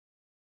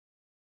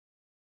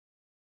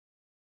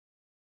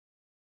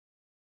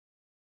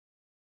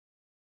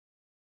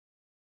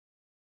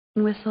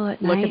Whistle at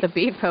night. Look at the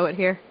beat poet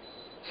here.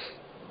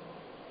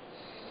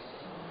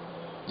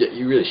 Yeah,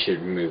 you really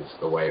should move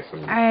away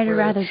from. I'd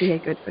rather be a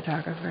good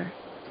photographer.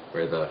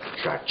 Where the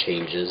track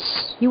changes.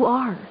 You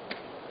are.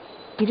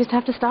 You just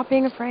have to stop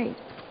being afraid.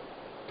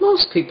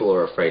 Most people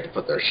are afraid to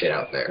put their shit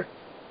out there.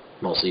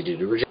 Mostly due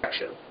to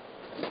rejection.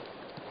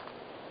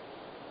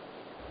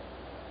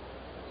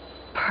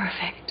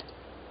 Perfect.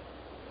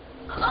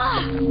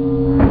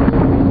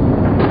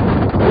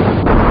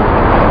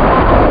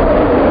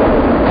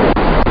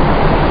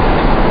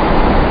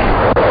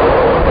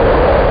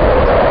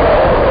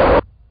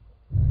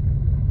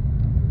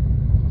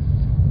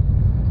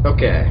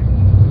 Okay.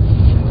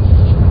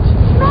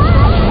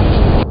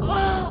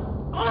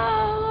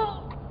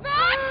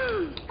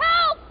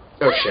 Help!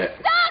 Oh shit.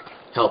 Stuck!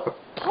 Help.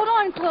 Hold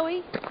on,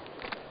 Chloe.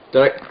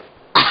 Did I?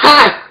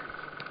 Aha!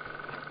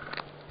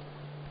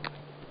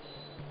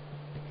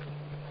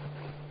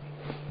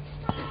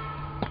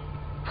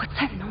 What's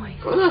that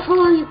noise? What the hell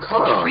are you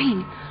caught on?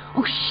 Train.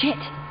 Oh shit.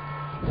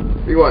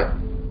 Rewind.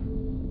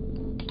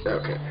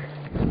 Okay.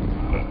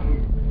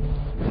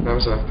 Now I'm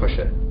gonna push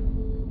it.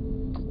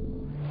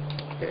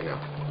 Okay, now.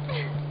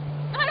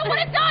 I don't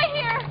want to die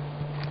here!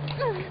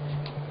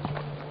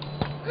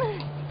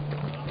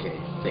 Okay,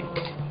 think.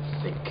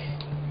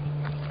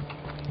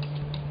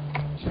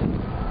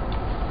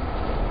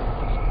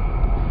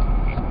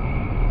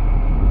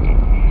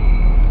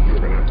 We're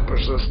gonna have to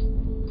push this.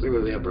 See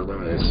where the upper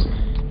limit is.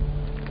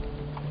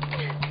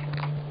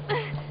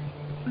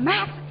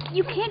 Max,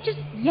 you can't just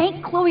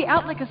yank Chloe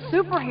out like a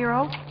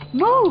superhero.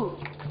 Move!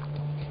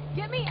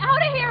 Get me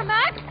out of here,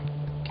 Max!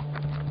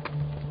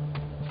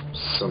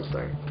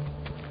 Something.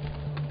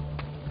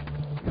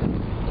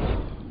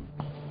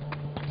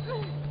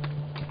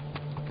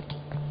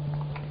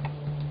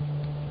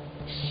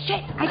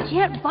 Shit, I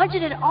can't budge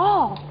it at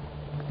all.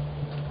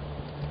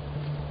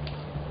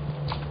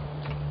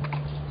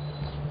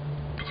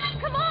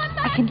 Come on,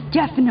 I Max! can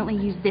definitely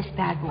use this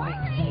bad boy.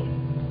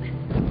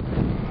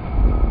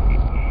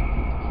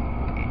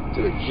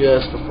 Do it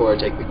just before I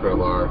take the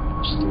crowbar.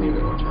 Just to leave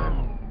it one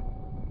time.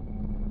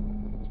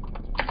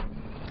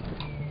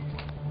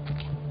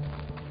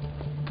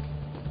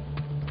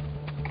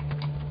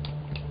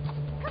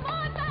 Come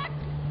on, Max!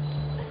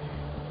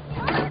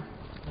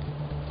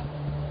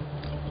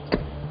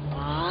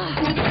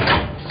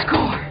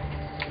 Score!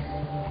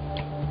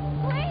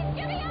 Please,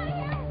 get me out of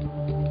here!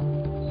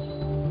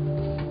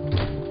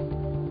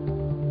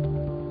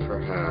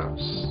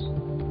 Perhaps.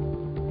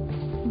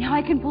 Now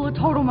I can pull a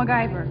total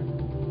MacGyver.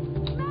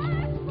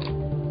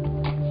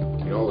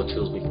 And all the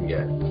tools we can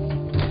get.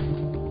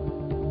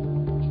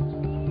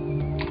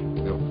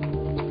 Nope.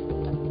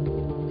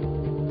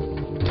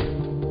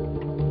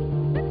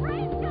 The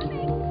train's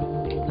coming!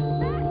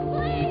 Max,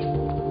 please!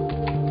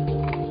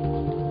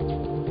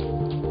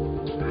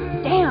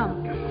 Damn,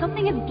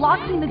 something is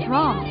blocking the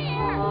drum.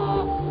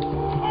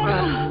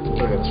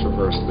 Okay, let's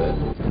reverse a bit.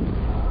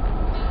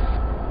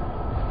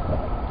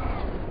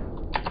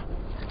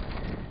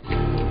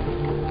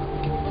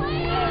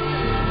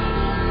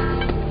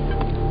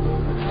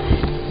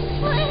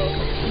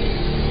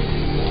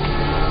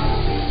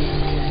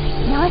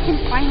 Now I can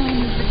finally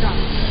move the drum.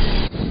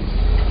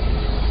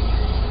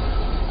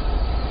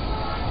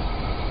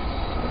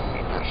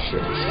 Ah,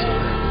 shit, it's still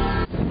there.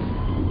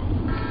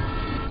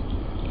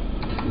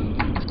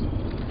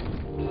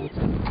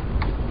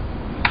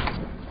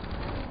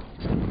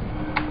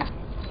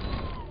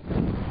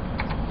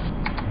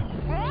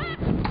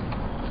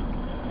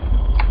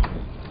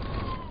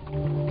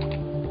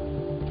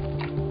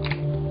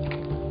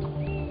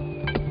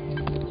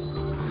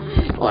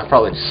 Well, I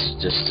probably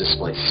just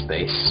display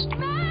space.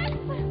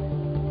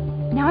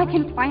 Now I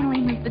can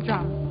finally move the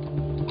drum.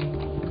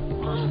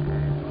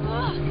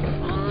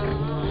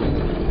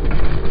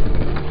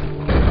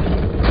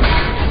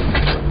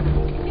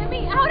 Get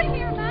me out of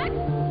here, Max!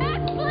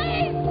 Max,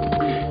 please!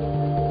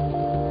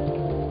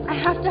 I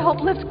have to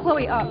help lift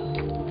Chloe up.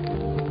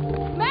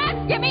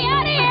 Max, get me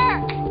out of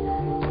here!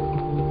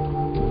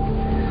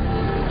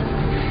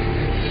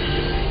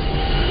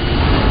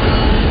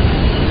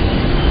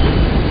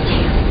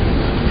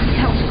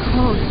 That was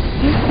close.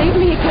 You saved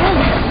me again.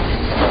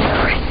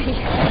 Crazy.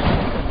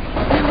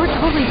 Now we're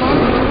totally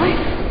vulnerable.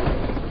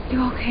 You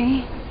okay?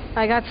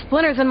 I got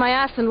splinters in my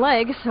ass and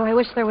legs, so I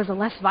wish there was a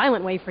less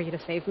violent way for you to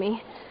save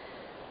me.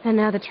 And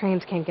now the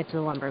trains can't get to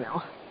the lumber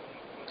mill.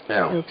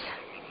 Now, Oops.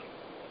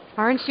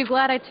 Aren't you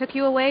glad I took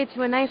you away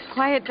to a nice,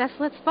 quiet,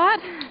 desolate spot?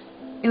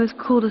 It was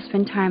cool to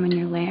spend time in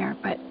your lair,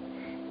 but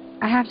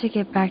I have to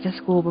get back to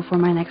school before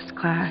my next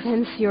class.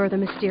 Since you're the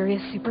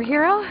mysterious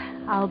superhero,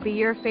 I'll be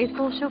your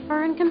faithful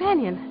chauffeur and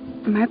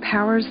companion. My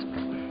powers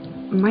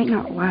might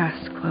not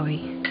last,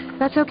 Chloe.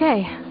 That's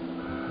okay.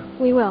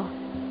 We will.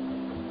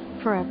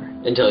 Forever.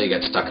 until you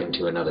get stuck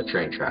into another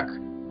train track.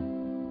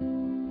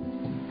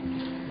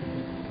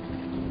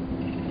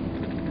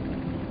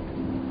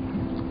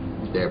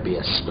 There be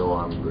a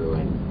storm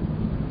brewing.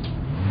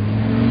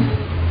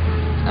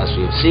 As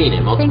we have seen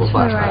in multiple Thanks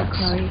for the ride,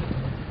 flashbacks.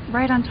 Chloe.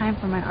 Right on time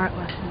for my art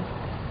lesson.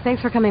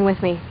 Thanks for coming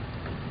with me.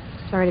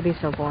 Sorry to be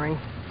so boring.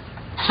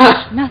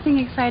 Nothing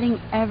exciting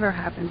ever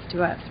happens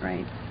to us,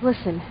 right?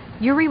 Listen,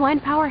 your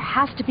rewind power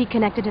has to be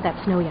connected to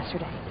that snow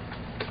yesterday.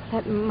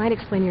 That might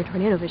explain your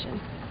tornado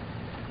vision.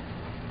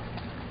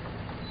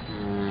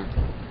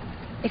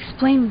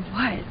 Explain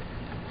what?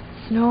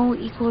 Snow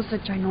equals a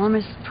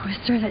ginormous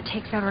twister that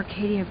takes out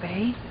Arcadia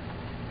Bay?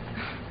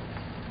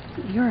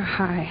 You're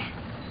high.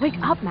 Wake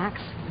up, Max.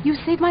 You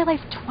saved my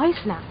life twice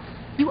now.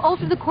 You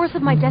altered the course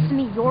of my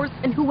destiny, yours,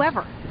 and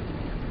whoever.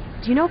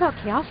 Do you know about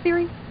chaos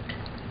theory?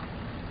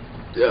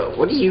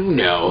 What do you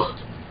know?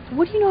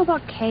 What do you know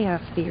about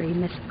chaos theory,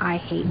 Miss I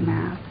Hate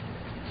Math?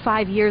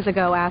 5 years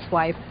ago,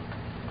 asswipe.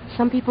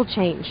 Some people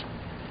change.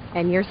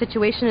 And your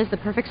situation is the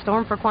perfect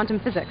storm for quantum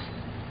physics.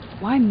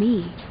 Why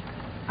me?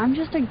 I'm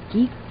just a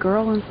geek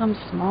girl in some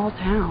small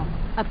town.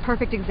 A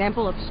perfect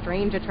example of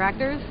strange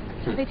attractors.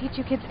 They teach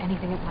you kids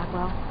anything at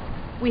Blackwell.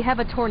 We have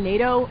a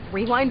tornado,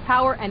 rewind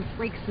power, and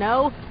freak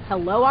snow.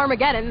 Hello,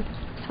 Armageddon.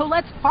 So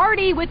let's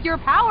party with your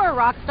power,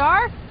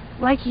 Rockstar!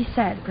 Like you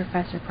said,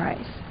 Professor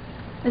Price,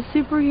 a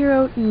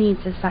superhero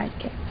needs a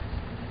sidekick.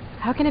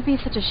 How can it be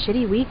such a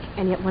shitty week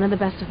and yet one of the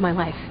best of my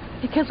life?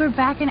 Because we're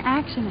back in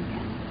action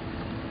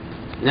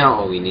again. Now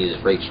all we need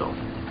is Rachel.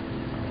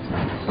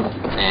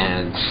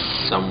 And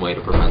some way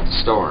to prevent the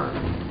storm.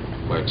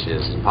 Which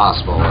is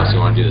impossible unless you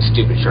want to do the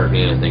stupid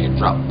Sharknado thing and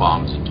drop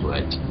bombs into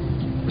it.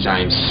 Which I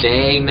am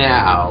saying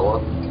now.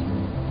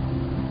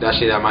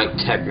 Actually, that might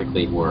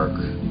technically work.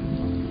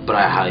 But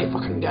I highly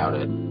fucking doubt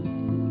it.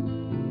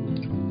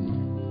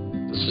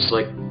 It's just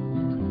like...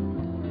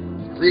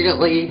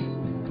 Really?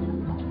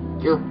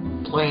 Your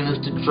plan is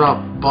to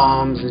drop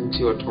bombs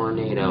into a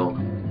tornado.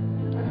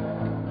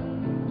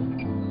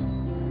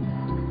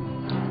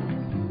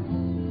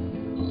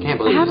 Can't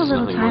believe I have a this is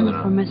little nothing time more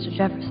before than Mr.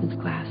 Jefferson's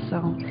class, so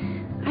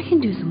I can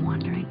do some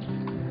wandering.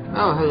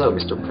 Oh, hello,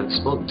 Mr.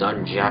 Principal.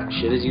 Done jack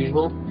shit as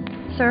usual.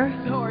 Sir?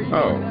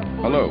 Oh,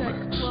 hello,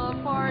 Max.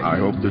 I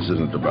hope this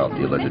isn't about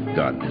the alleged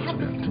gun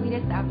incident.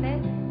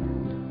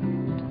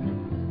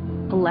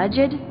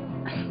 Alleged?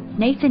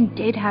 Nathan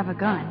did have a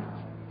gun.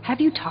 Have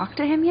you talked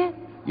to him yet?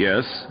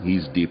 Yes,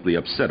 he's deeply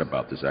upset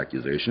about this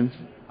accusation.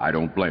 I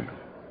don't blame him.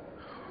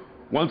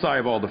 Once I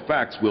have all the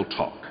facts, we'll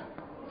talk.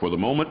 For the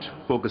moment,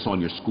 focus on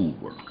your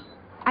schoolwork.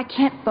 I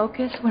can't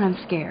focus when I'm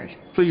scared.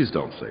 Please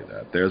don't say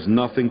that. There's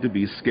nothing to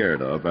be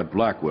scared of at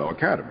Blackwell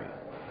Academy.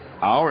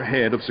 Our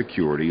head of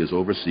security is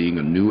overseeing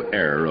a new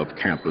era of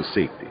campus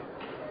safety.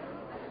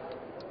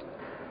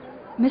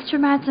 Mr.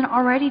 Madsen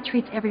already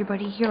treats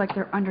everybody here like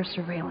they're under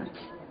surveillance.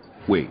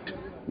 Wait.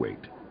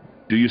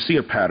 Do you see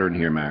a pattern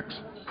here, Max?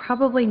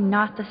 Probably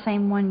not the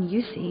same one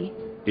you see.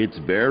 It's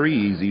very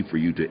easy for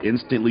you to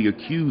instantly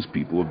accuse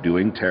people of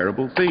doing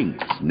terrible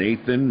things.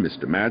 Nathan,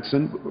 Mr.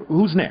 Madsen,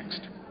 who's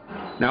next?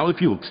 Now,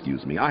 if you'll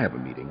excuse me, I have a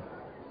meeting.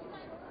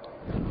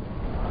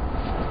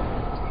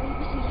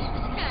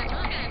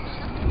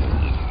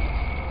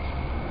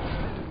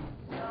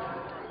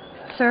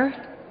 Sir?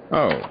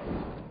 Oh,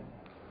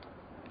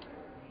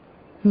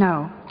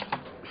 No.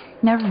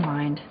 Never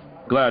mind.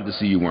 glad to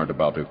see you weren't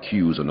about to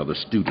accuse another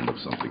student of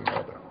something or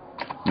other.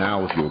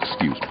 Now, if you'll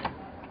excuse me.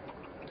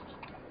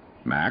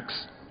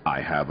 Max, I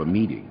have a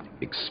meeting.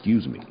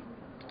 Excuse me.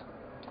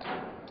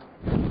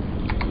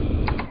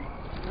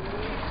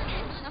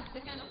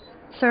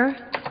 Sir?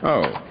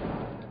 Oh,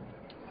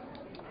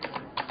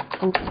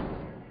 Oh,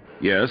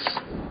 yes?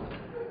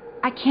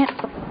 I can't...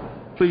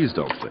 Please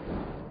don't say.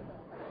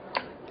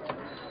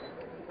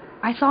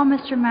 I saw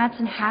Mr.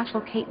 Madsen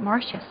hassle Kate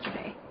Marsh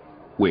yesterday.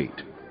 Wait.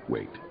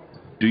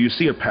 Do you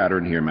see a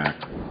pattern here,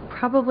 Max?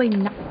 Probably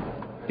not.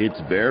 It's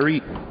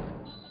very...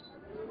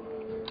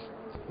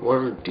 What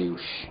a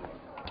douche.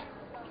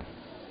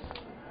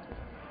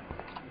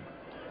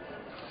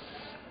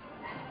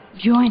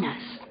 Join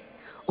us,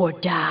 or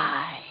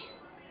die.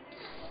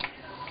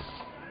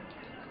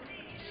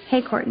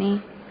 Hey,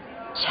 Courtney.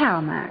 Ciao,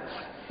 Max.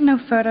 No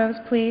photos,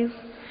 please.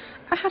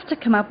 I have to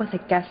come up with a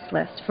guest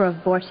list for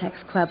a Vortex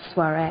Club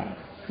soiree.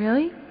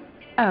 Really?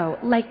 Oh,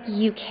 like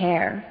you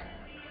care.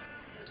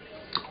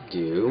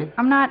 Do?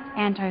 I'm not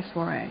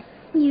anti-soiree.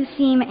 You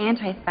seem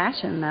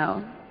anti-fashion,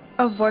 though.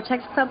 A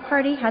Vortex Club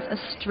party has a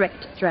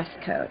strict dress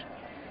code.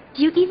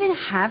 Do you even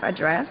have a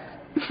dress?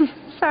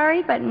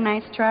 Sorry, but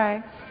nice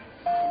try.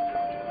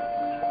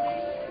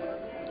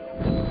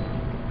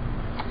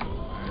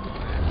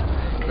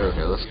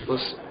 Okay, let's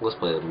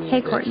play the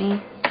music. Hey,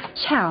 Courtney.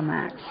 Ciao,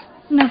 Max.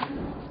 No.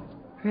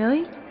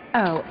 Really?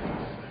 Oh.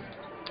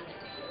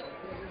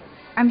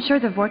 I'm sure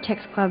the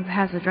Vortex Club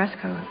has a dress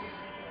code.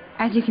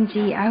 As you can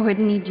see, I would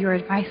need your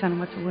advice on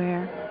what to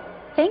wear.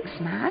 Thanks,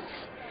 Max.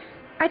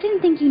 I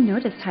didn't think you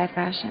noticed high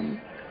fashion.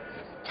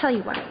 Tell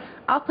you what,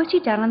 I'll put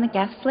you down on the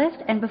guest list,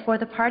 and before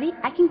the party,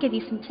 I can give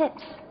you some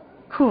tips.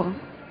 Cool.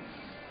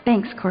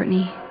 Thanks,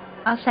 Courtney.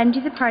 I'll send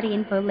you the party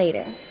info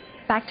later.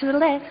 Back to the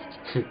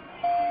list.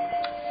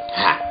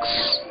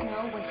 Hacks.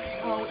 Snow was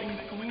so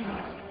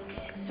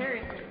insane.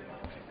 Seriously.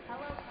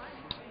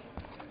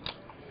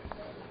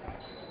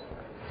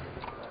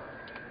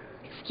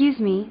 Excuse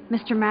me,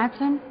 Mr.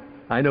 Madsen?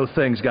 I know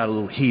things got a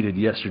little heated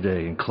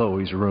yesterday in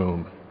Chloe's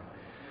room.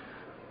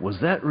 Was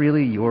that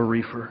really your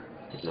reefer?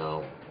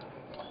 No.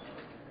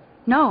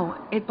 No,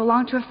 it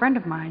belonged to a friend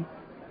of mine.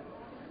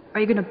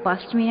 Are you gonna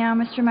bust me now,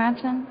 Mr.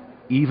 Madsen?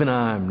 Even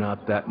I'm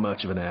not that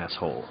much of an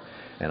asshole.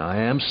 And I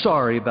am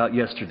sorry about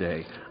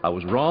yesterday. I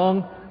was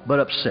wrong, but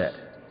upset.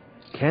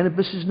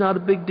 Cannabis is not a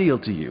big deal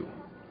to you,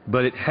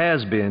 but it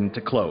has been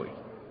to Chloe.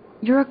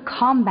 You're a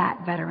combat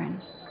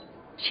veteran.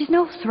 She's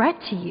no threat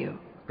to you.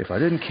 If I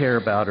didn't care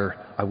about her,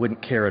 I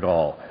wouldn't care at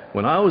all.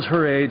 When I was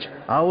her age,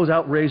 I was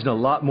out raising a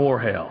lot more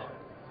hell.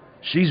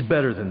 She's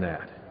better than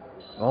that.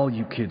 All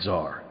you kids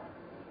are.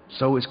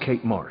 So is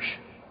Kate Marsh.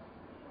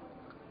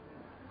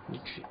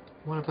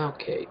 What about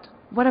Kate?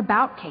 What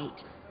about Kate?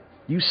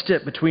 You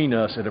stepped between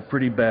us at a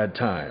pretty bad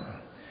time.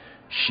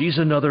 She's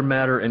another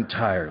matter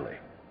entirely.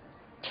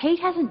 Kate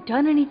hasn't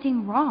done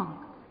anything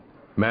wrong.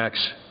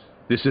 Max,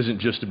 this isn't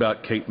just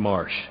about Kate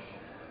Marsh.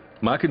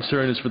 My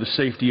concern is for the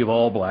safety of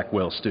all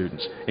Blackwell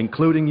students,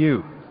 including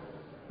you.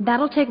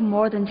 That'll take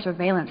more than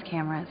surveillance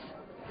cameras.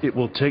 It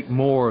will take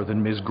more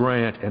than Ms.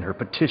 Grant and her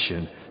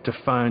petition to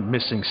find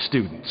missing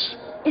students.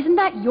 Isn't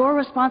that your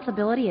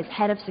responsibility as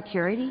head of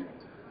security?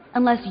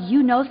 Unless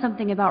you know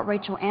something about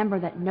Rachel Amber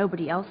that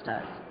nobody else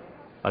does.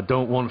 I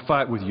don't want to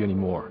fight with you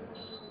anymore.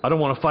 I don't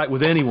want to fight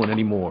with anyone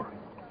anymore.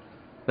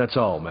 That's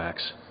all,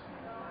 Max.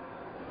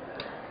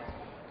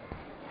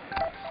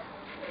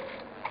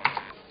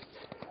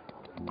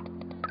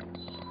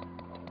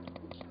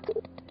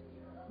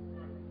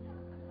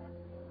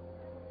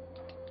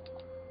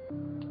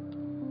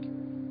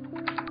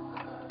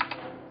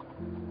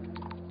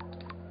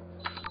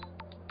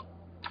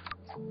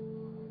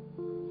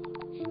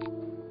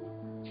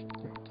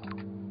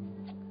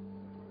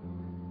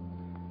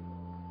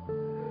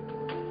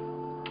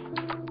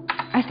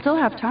 I still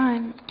have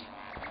time.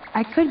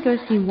 I could go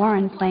see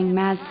Warren playing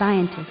mad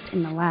scientist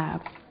in the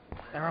lab.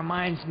 That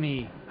reminds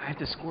me, I have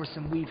to score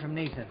some weed from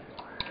Nathan.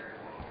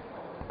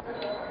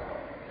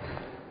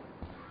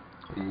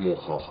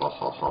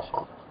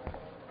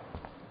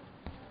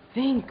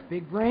 Think,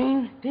 big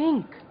brain,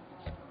 think.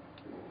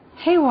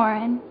 Hey,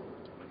 Warren.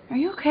 Are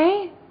you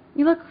okay?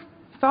 You look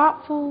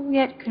thoughtful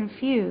yet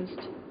confused.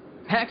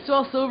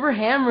 Maxwell Silver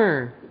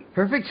Hammer.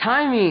 Perfect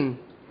timing.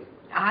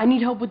 I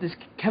need help with this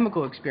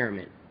chemical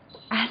experiment.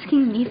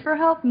 Asking me for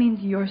help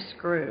means you're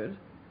screwed.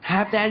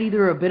 Have to add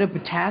either a bit of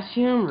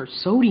potassium or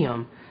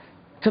sodium.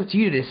 It's up to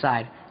you to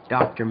decide,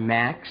 Dr.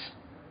 Max.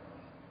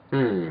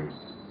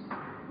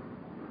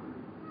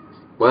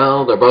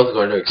 Well, they're both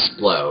going to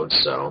explode,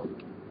 so...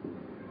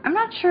 I'm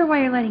not sure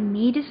why you're letting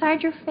me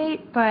decide your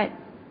fate, but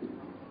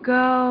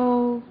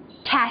go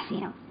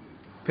potassium.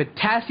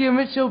 Potassium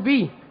it shall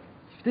be.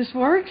 If this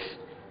works,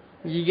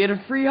 you get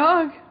a free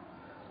hug.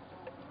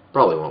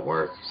 Probably won't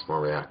work. It's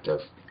more reactive.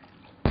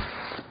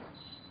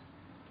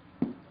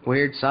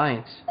 Weird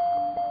science.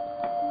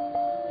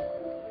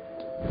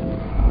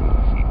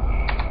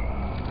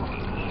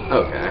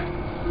 Okay.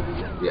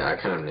 Yeah, I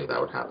kind of knew that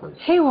would happen.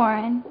 Hey,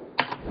 Warren.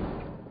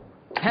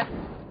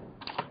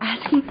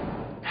 Asking...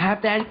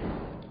 Have that.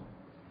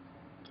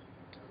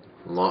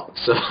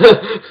 Lots.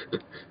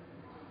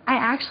 I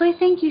actually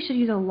think you should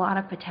use a lot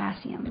of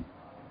potassium.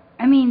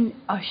 I mean,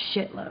 a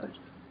shitload.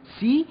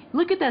 See?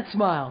 Look at that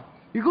smile.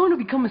 You're going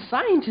to become a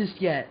scientist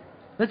yet.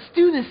 Let's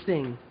do this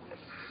thing.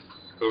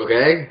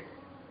 Okay.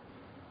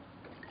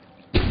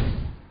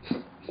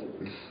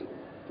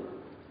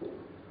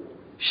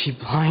 She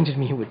blinded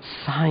me with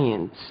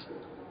science.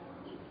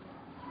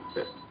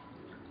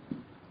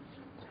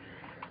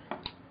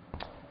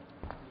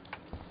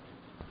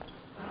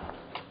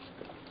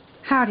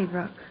 Howdy,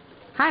 Brooke.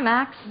 Hi,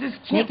 Max. This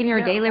Making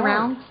your daily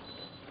rounds?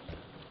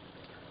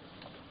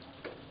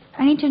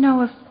 I need to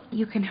know if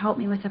you can help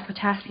me with the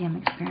potassium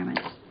experiment.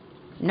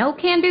 No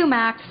can do,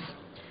 Max.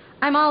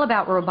 I'm all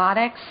about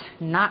robotics,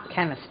 not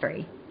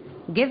chemistry.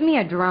 Give me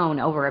a drone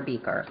over a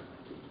beaker.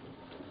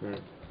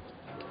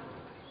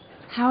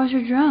 How is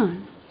your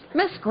drone?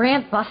 Miss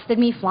Grant busted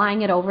me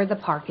flying it over the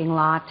parking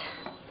lot.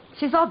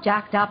 She's all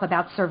jacked up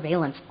about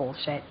surveillance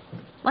bullshit.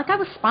 Like I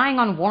was spying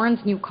on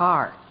Warren's new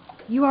car.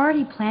 You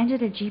already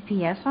planted a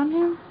GPS on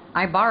him?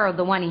 I borrowed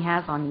the one he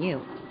has on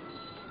you.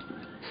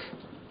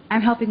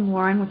 I'm helping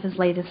Warren with his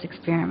latest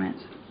experiment.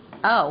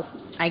 Oh,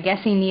 I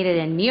guess he needed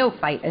a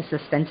neophyte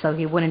assistant so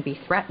he wouldn't be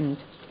threatened.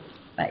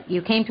 But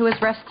you came to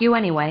his rescue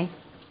anyway.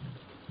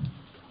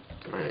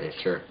 My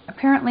nature.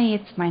 Apparently,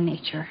 it's my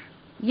nature.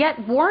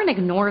 Yet Warren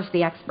ignores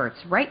the experts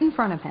right in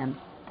front of him.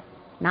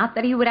 Not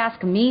that he would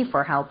ask me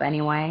for help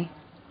anyway.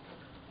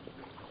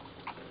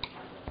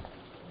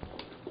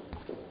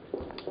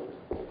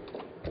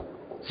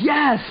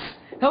 Yes!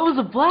 That was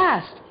a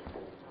blast!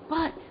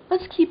 But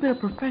let's keep it a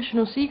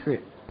professional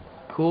secret.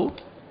 Cool?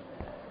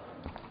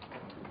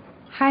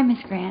 Hi, Miss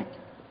Grant.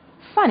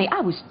 Funny, I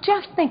was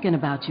just thinking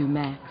about you,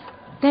 Max.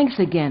 Thanks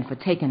again for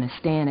taking a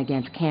stand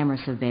against camera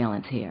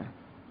surveillance here.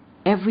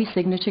 Every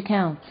signature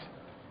counts.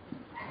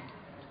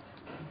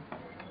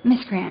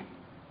 Miss Grant,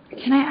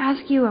 can I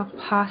ask you a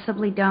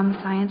possibly dumb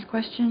science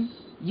question?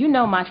 You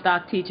know my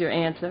stock teacher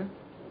answer.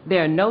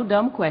 There are no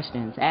dumb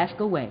questions. Ask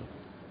away.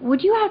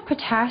 would you add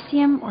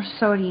potassium or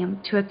sodium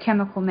to a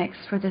chemical mix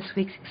for this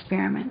week's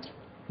experiment?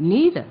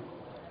 Neither.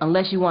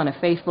 Unless you want a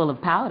face full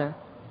of powder.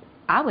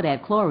 I would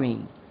add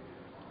chlorine.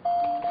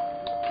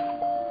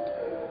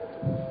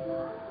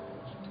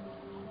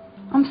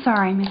 I'm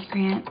sorry, Miss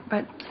Grant,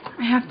 but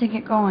I have to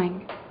get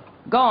going.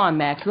 Go on,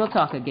 Max. We'll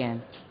talk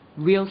again.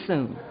 Real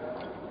soon.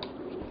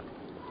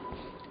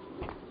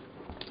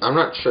 I'm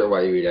not sure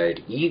why you would add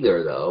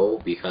either, though,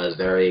 because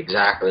they're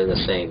exactly the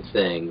same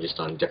thing, just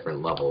on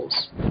different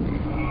levels.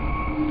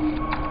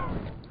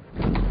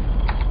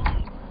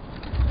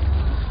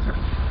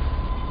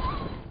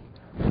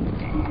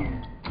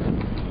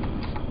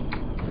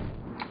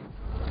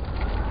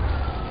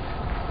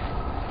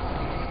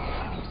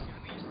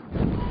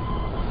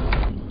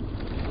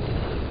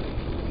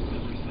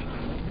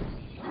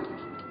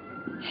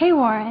 Hey,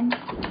 Warren.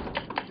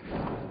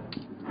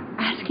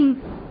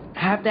 Asking...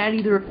 Have that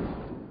either.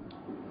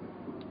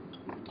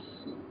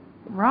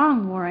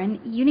 Wrong, Warren.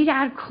 You need to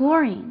add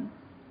chlorine,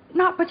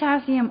 not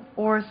potassium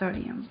or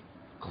sodium.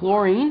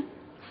 Chlorine?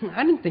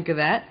 I didn't think of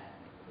that.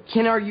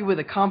 Can't argue with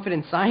a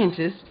confident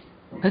scientist.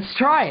 Let's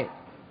try it.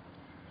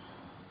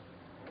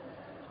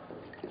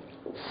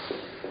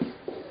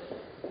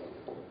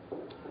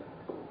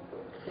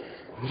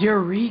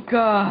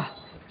 Eureka!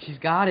 She's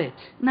got it.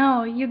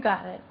 No, you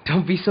got it.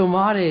 Don't be so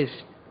modest,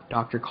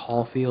 Dr.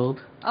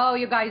 Caulfield. Oh,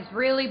 you guys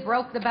really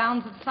broke the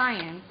bounds of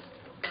science.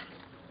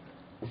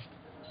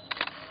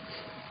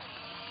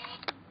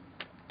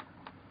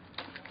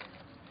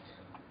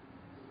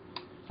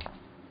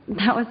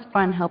 That was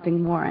fun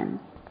helping Warren.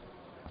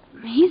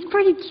 He's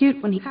pretty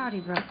cute when he... Howdy,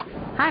 Brooke.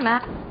 Hi,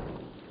 Matt.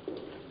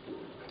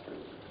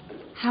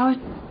 How...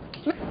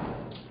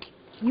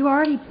 You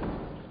already...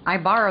 I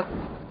borrowed.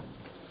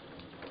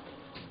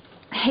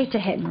 I hate to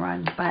hit and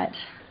run, but...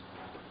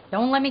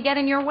 Don't let me get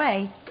in your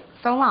way.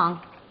 So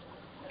long.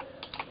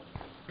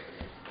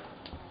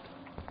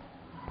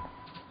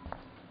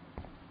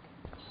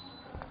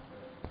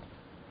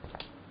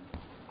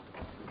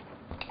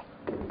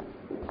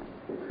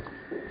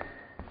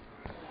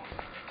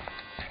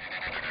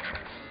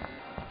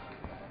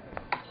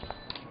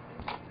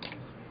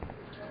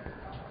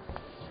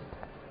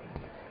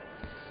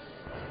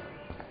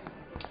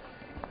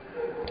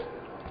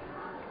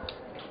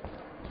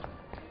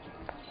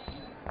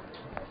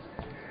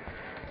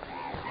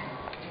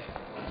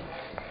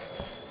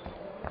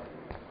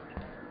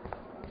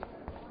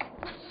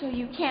 So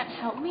you can't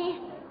help me?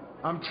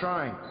 I'm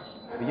trying,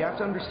 but you have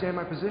to understand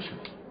my position.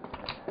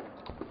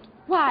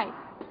 Why?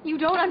 You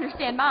don't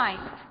understand mine.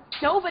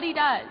 Nobody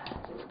does.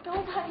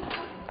 Nobody.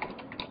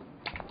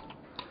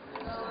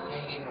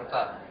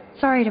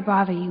 Sorry to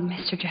bother you,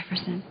 Mr.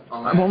 Jefferson.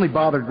 I'm only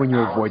bothered when you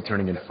avoid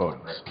turning in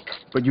photos.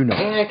 But you know.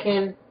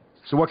 Anakin.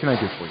 So what can I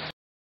do for you?